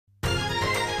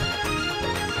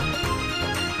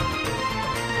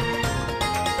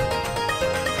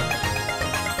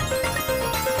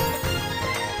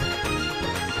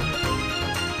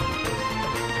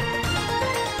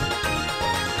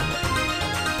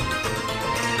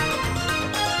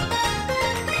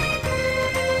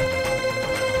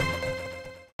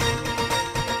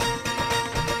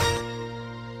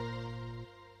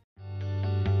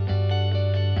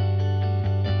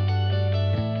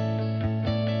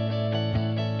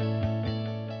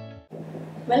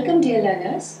Welcome dear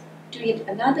learners to yet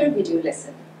another video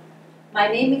lesson. My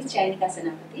name is Chayanika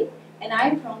Senapati and I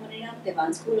am from Maniram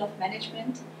Dewan School of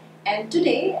Management, and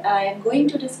today I am going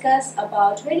to discuss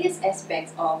about various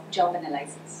aspects of job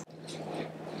analysis.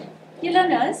 Dear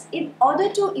learners, in order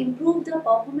to improve the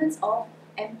performance of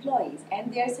employees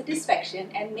and their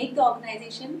satisfaction and make the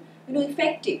organization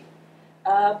effective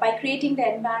by creating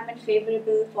the environment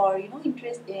favorable for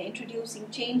introducing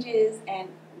changes, and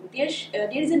there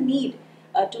is a need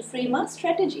to frame a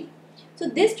strategy. So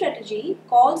this strategy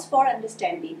calls for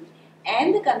understanding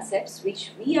and the concepts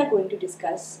which we are going to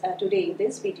discuss today in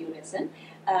this video lesson.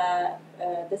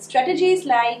 The strategies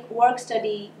like work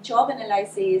study, job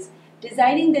analysis,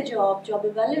 designing the job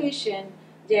evaluation,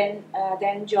 then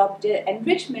job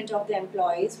enrichment of the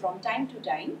employees from time to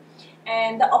time.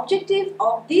 And the objective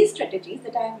of these strategies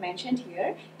that I have mentioned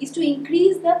here is to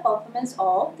increase the performance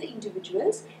of the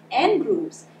individuals and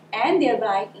groups, and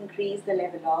thereby increase the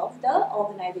level of the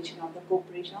organization, of the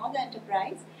corporation or the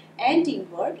enterprise, and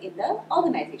teamwork in the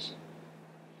organization.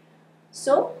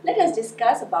 So let us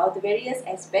discuss about the various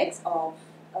aspects of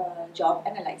job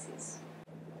analysis.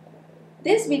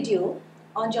 This video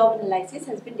on job analysis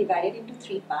has been divided into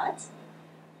 3 parts.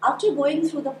 After going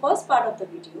through the first part of the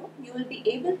video, you will be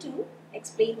able to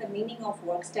explain the meaning of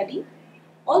work study.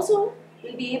 Also, you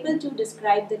will be able to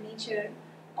describe the nature,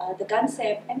 the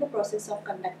concept and the process of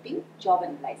conducting job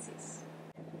analysis.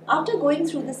 After going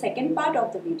through the second part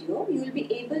of the video, you will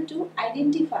be able to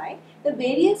identify the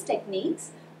various techniques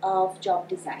of job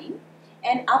design.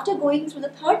 And after going through the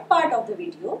third part of the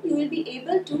video, you will be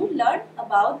able to learn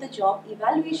about the job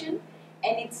evaluation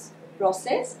and its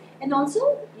process, and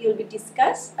also you will be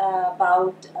discuss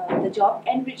about the job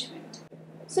enrichment.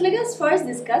 So let us first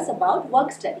discuss about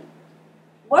work study.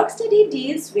 Work study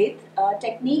deals with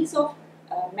techniques of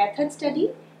method study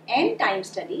and time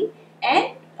study,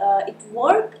 and it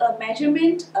work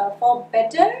measurement for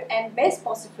better and best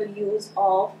possible use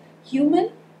of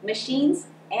human, machines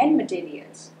and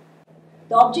materials.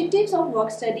 The objectives of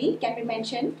work study can be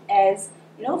mentioned as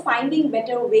finding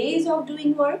better ways of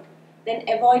doing work, then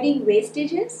avoiding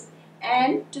wastages,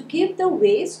 and to give the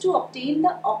ways to obtain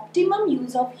the optimum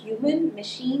use of human,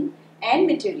 machine and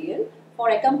material for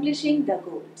accomplishing the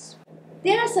goals.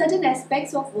 There are certain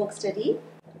aspects of work study.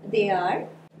 They are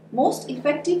most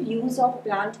effective use of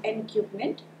plant and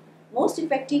equipment, most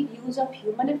effective use of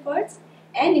human efforts,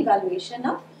 and evaluation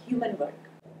of human work.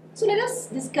 So let us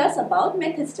discuss about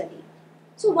method study.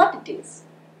 So what it is?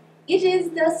 It is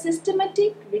the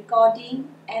systematic recording,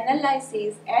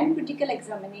 analysis and critical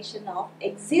examination of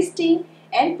existing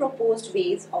and proposed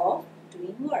ways of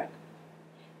doing work.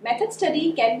 Method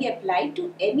study can be applied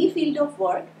to any field of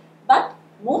work, but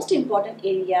most important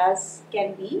areas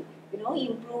can be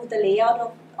improve the layout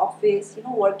of office,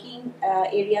 working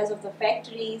areas of the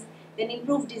factories, then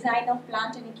improve design of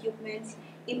plant and equipments,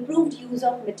 improved use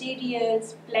of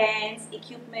materials, plants,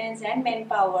 equipments and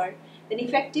manpower, then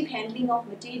effective handling of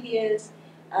materials,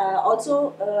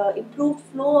 also improved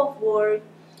flow of work,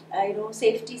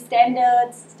 safety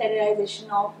standards, standardization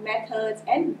of methods,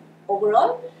 and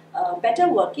overall better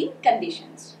working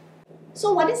conditions.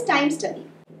 So what is time study?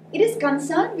 It is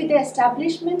concerned with the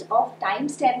establishment of time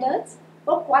standards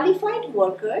for qualified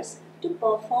workers to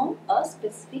perform a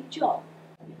specific job.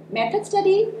 Method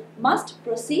study must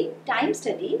precede time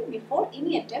study before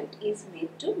any attempt is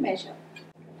made to measure.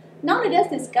 Now let us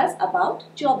discuss about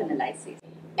job analysis.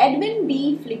 Edwin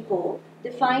B. Flippo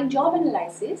defined job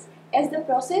analysis as the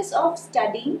process of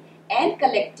studying and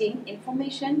collecting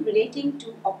information relating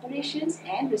to operations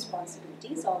and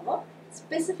responsibilities of a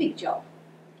specific job.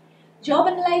 Job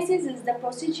analysis is the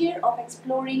procedure of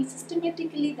exploring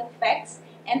systematically the facts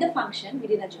and the function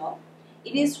within a job.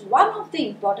 It is one of the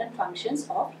important functions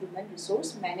of human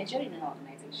resource manager in an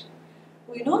organization.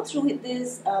 Through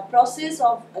this process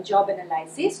of job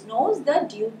analysis knows the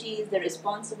duties, the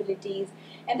responsibilities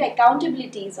and the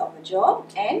accountabilities of a job,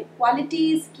 and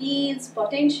qualities, skills,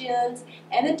 potentials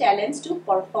and the talents to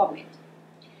perform it.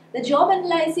 The job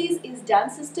analysis is done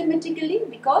systematically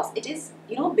because it is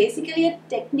basically a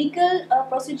technical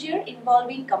procedure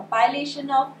involving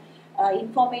compilation of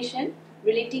information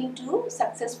relating to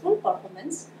successful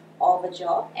performance of a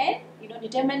job, and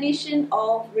determination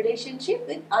of relationship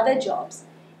with other jobs,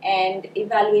 and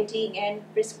evaluating and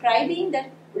prescribing the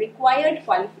required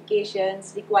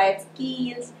qualifications, required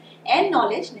skills and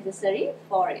knowledge necessary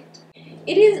for it.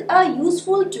 It is a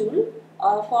useful tool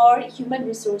for human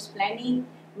resource planning,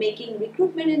 making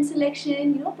recruitment and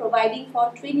selection, providing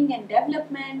for training and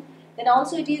development. Then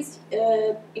also it is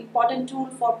important tool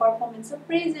for performance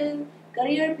appraisal,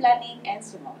 career planning and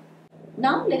so on.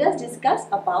 Now let us discuss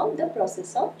about the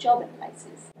process of job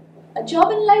analysis. A job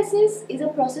analysis is a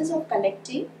process of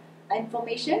collecting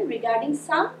information regarding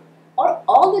some or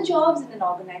all the jobs in an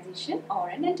organization or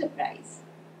an enterprise.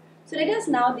 So let us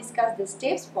now discuss the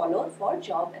steps followed for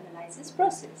job analysis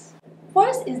process.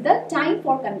 First is the time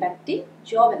for conducting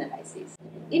job analysis.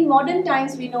 In modern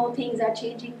times, we know things are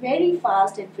changing very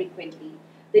fast and frequently.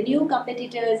 The new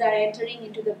competitors are entering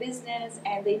into the business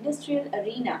and the industrial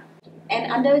arena.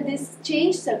 And under this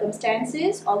changed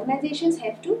circumstances, organizations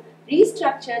have to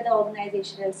restructure the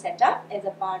organizational setup as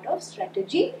a part of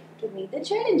strategy to meet the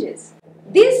challenges.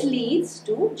 This leads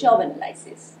to job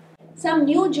analysis. Some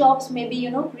new jobs may be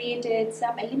created,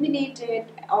 some eliminated,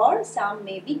 or some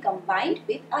may be combined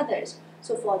with others.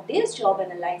 So for this, job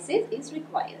analysis is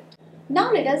required.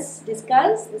 Now let us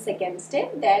discuss the second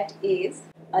step, that is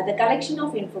the collection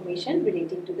of information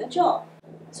relating to the job.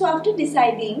 So after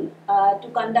deciding to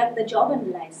conduct the job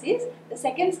analysis, the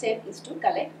second step is to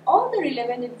collect all the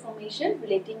relevant information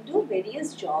relating to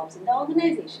various jobs in the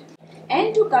organization.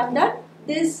 And to conduct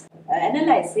this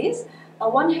analysis,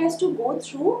 one has to go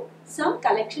through some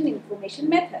collection information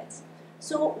methods.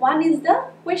 So one is the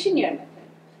questionnaire method.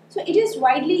 So it is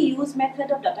widely used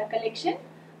method of data collection.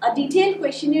 A detailed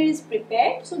questionnaire is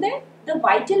prepared so that the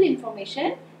vital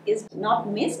information is not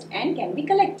missed and can be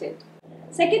collected.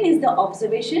 Second is the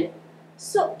observation.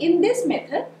 So in this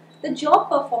method, the job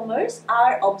performers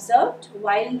are observed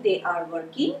while they are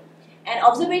working, and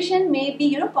observation may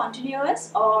be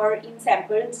continuous or in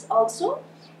samples also,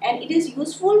 and it is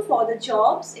useful for the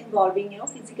jobs involving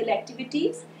physical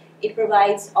activities. It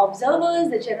provides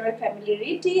observers the general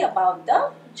familiarity about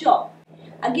the job.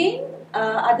 Again,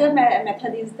 other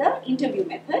method is the interview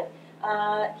method.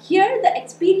 Here the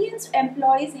experienced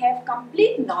employees have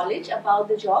complete knowledge about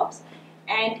the jobs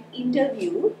and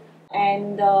interviewed,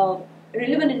 and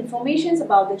relevant information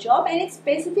about the job and its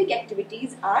specific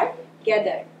activities are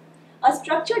gathered. A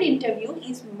structured interview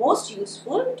is most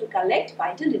useful to collect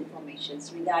vital information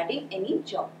regarding any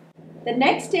job. The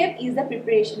next step is the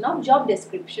preparation of job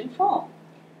description form.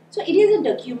 So it is a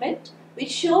document which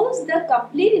shows the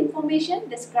complete information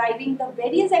describing the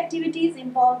various activities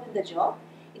involved in the job.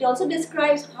 It also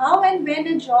describes how and when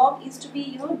a job is to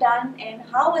be done and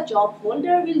how a job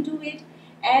holder will do it,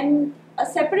 and a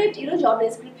separate job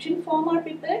description form are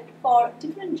prepared for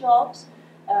different jobs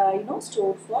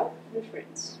stored for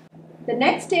reference. The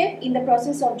next step in the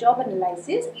process of job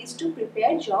analysis is to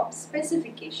prepare job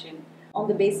specification on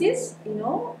the basis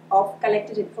of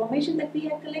collected information that we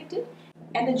have collected.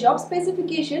 And the job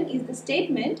specification is the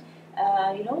statement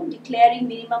declaring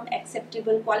minimum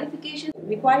acceptable qualifications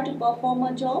required to perform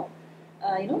a job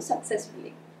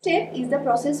successfully. Step is the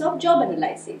process of job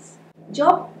analysis.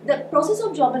 The process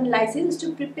of job analysis is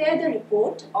to prepare the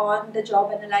report on the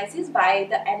job analysis by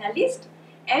the analyst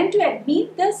and to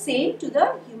admit the same to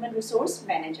the human resource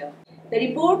manager. The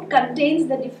report contains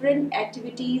the different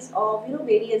activities of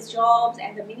various jobs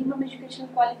and the minimum educational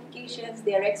qualifications,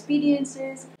 their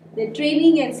experiences, their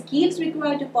training and skills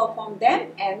required to perform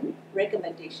them, and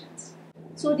recommendations.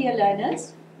 So dear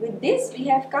learners, with this we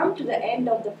have come to the end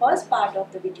of the first part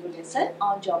of the video lesson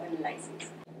on job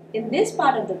analysis. In this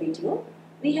part of the video,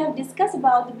 we have discussed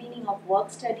about the meaning of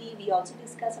work study. We also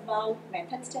discussed about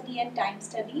method study and time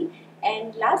study.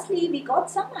 And lastly, we got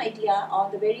some idea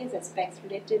on the various aspects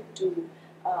related to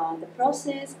the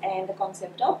process and the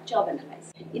concept of job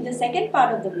analysis. In the second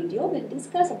part of the video, we'll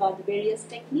discuss about the various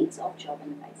techniques of job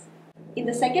analysis. In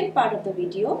the second part of the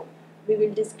video, we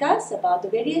will discuss about the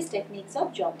various techniques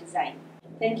of job design.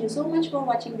 Thank you so much for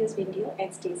watching this video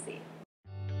and stay safe.